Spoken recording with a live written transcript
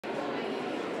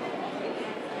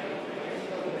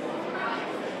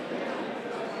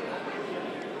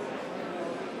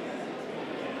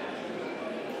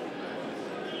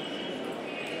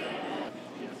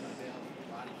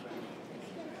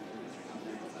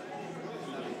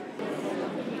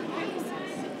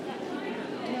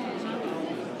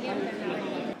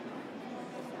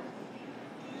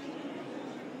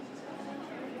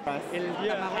press.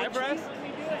 Yeah, high press?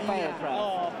 Fire press.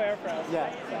 Oh, fair press.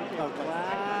 Yeah. Okay.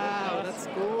 Wow, that's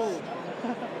cool.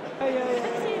 We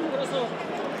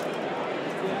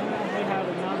have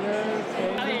another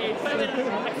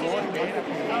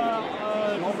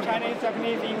Chinese,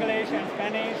 Japanese, English, and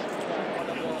Spanish.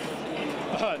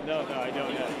 No, I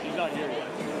don't yet. She's not here yet.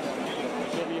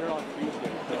 She'll be here on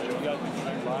Tuesday, so if you guys can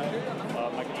swing by,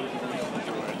 I can introduce you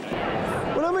to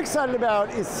her. What I'm excited about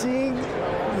is seeing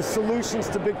the solutions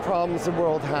to big problems the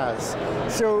world has.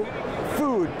 So,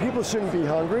 food, people shouldn't be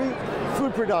hungry.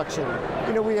 Food production.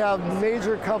 You know, we have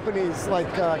major companies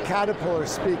like Caterpillar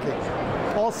speaking.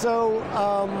 Also,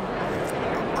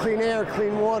 clean air,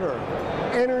 clean water,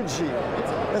 energy.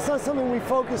 That's not something we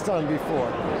focused on before.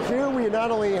 Here we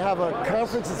not only have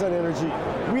conferences on energy,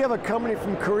 we have a company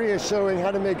from Korea showing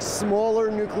how to make smaller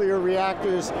nuclear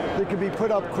reactors that can be put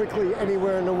up quickly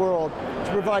anywhere in the world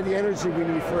to provide the energy we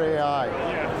need for AI.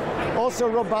 Also,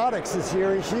 robotics is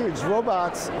here and huge.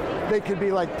 Robots, they could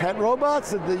be like pet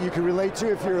robots that you can relate to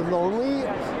if you're lonely.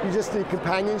 You just need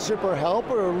companionship or help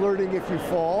or alerting if you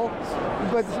fall.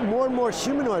 But more and more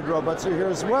humanoid robots are here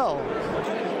as well.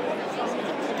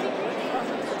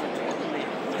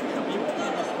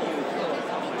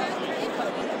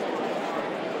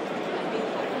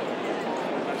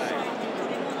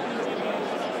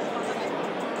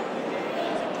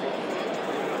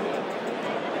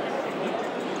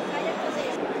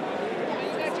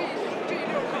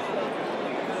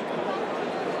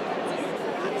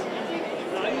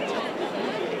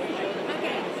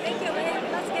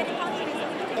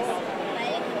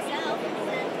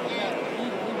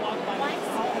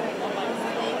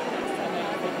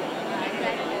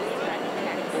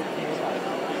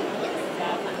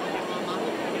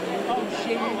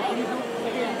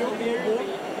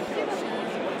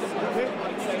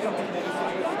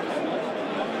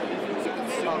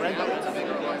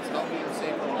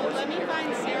 Let me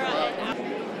find Sarah and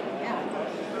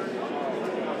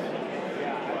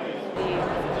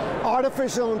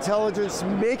Artificial intelligence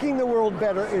making the world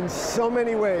better in so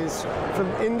many ways,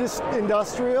 from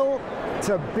industrial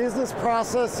to business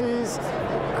processes,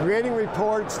 creating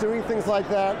reports, doing things like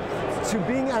that, to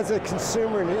being as a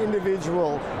consumer and an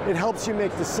individual. It helps you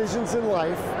make decisions in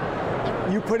life.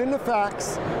 You put in the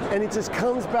facts, and it just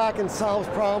comes back and solves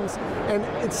problems. And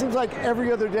it seems like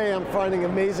every other day I'm finding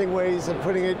amazing ways of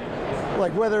putting it,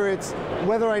 like whether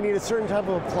I need a certain type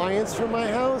of appliance for my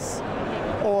house,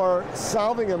 or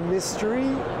solving a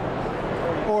mystery,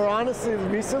 or honestly,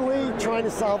 recently, trying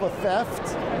to solve a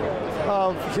theft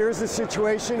of here's the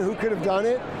situation, who could have done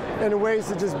it, in ways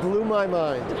that just blew my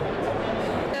mind.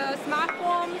 The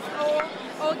smartphones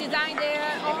all design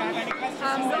their own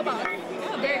robots.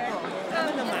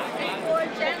 For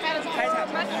Jensen, for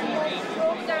much more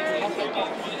older people.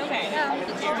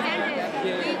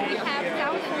 We have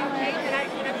thousands of data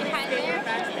behind there,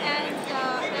 and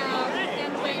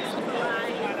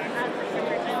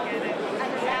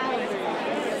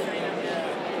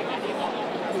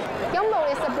Yonbo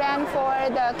is a brand for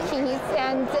the kids,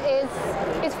 and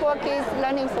it's for kids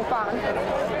learning for fun.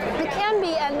 It can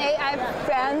be an AI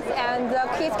brand, and the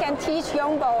kids can teach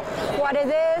Yonbo what it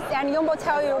is, and Yonbo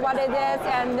tell you what it is,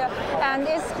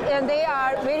 and they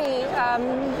are really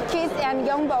kids, and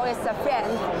Yonbo is a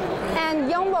friend.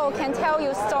 And Yonbo can tell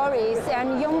you stories,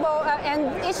 and Yonbo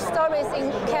and each story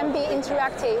can be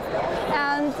interactive,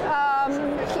 and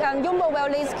Yonbo will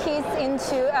lead kids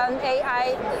into an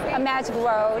AI magic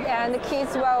world, and the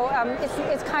kids will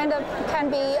it's kind of can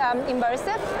be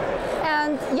immersive.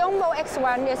 And Yonbo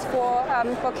X1 is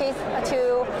for kids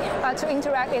to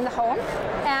interact in the home,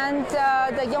 and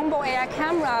the Yonbo AI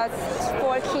cameras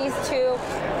for kids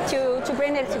to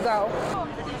bring it to go.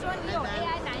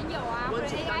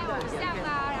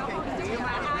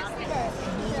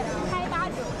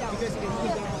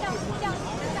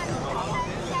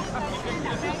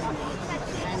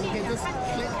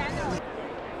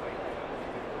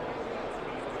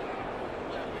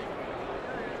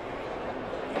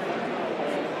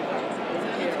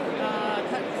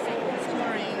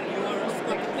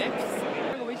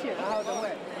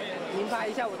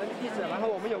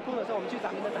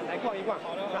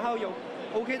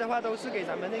 OK 的话都是给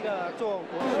咱们那个做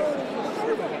国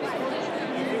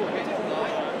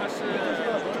它是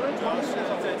装饰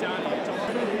再加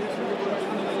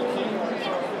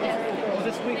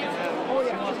This week oh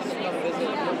yeah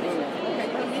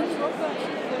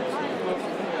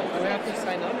we have to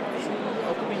sign up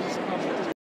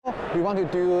we want to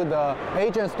do the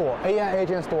agent store, AI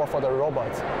agent store for the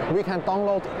robots. We can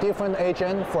download different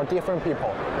agents for different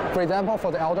people. For example,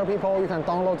 for the elder people, you can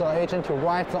download the agent to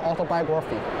write the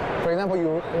autobiography. For example,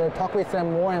 you talk with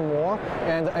them more and more,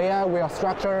 and the AI will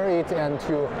structure it and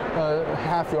to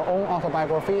have your own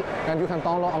autobiography, and you can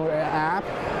download on the app.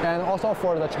 And also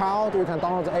for the child, you can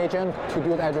download the agent to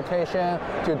do the education,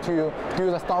 to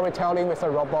do the storytelling with the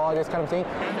robot, this kind of thing.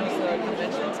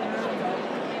 Convention center?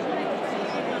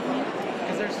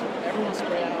 Because there's everyone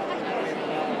spread out.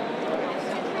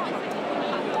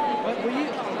 But will you?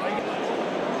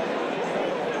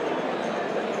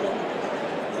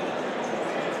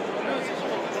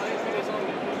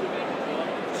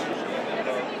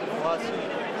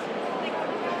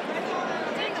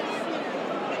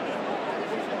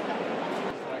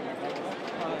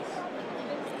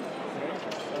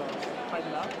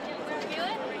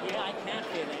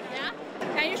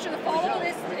 And you should follow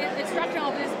this instruction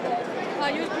of this ball.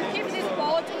 You keep this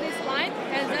ball to this line,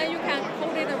 and then you can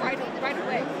hold it right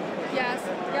away. Yes.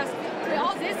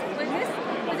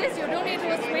 With this, you don't need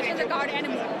to switch in the guard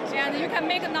anymore, and you can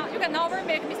never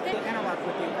make mistakes. Interact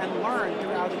with you and learn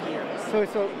throughout the years. So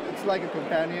it's like a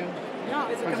companion? Yeah,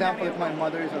 it's For example, if my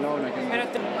mother is alone, I can... And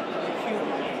it's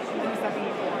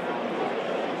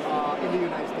in the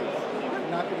United States,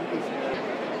 not in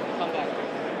Asia. Come back.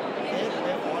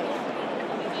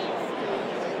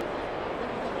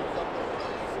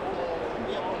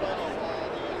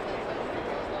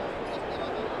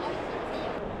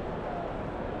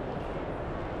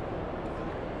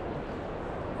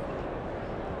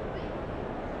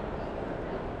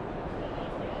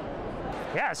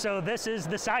 Yeah, so this is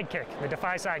the Sidekick, the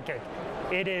Defy Sidekick.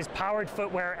 It is powered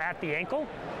footwear at the ankle,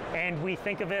 and we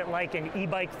think of it like an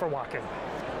e-bike for walking.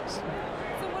 So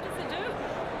what does it do?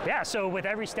 Yeah, so with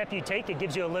every step you take, it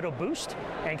gives you a little boost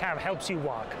and kind of helps you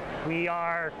walk. We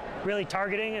are really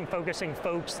targeting and focusing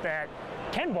folks that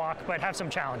can walk but have some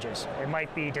challenges. It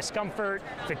might be discomfort,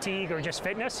 fatigue, or just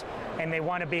fitness, and they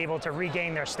want to be able to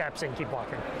regain their steps and keep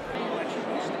walking.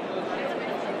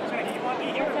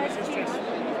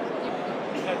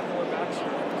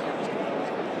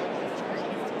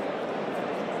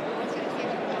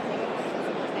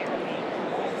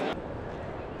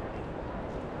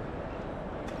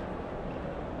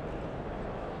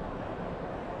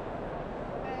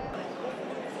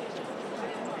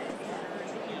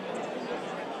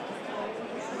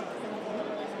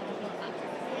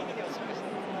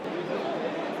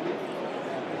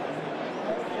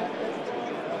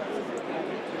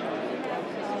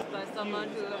 Someone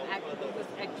who was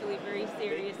actually very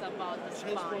serious about the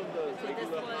spine. So this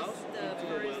was the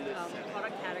first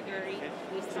product category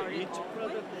we started off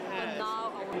with, but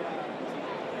now our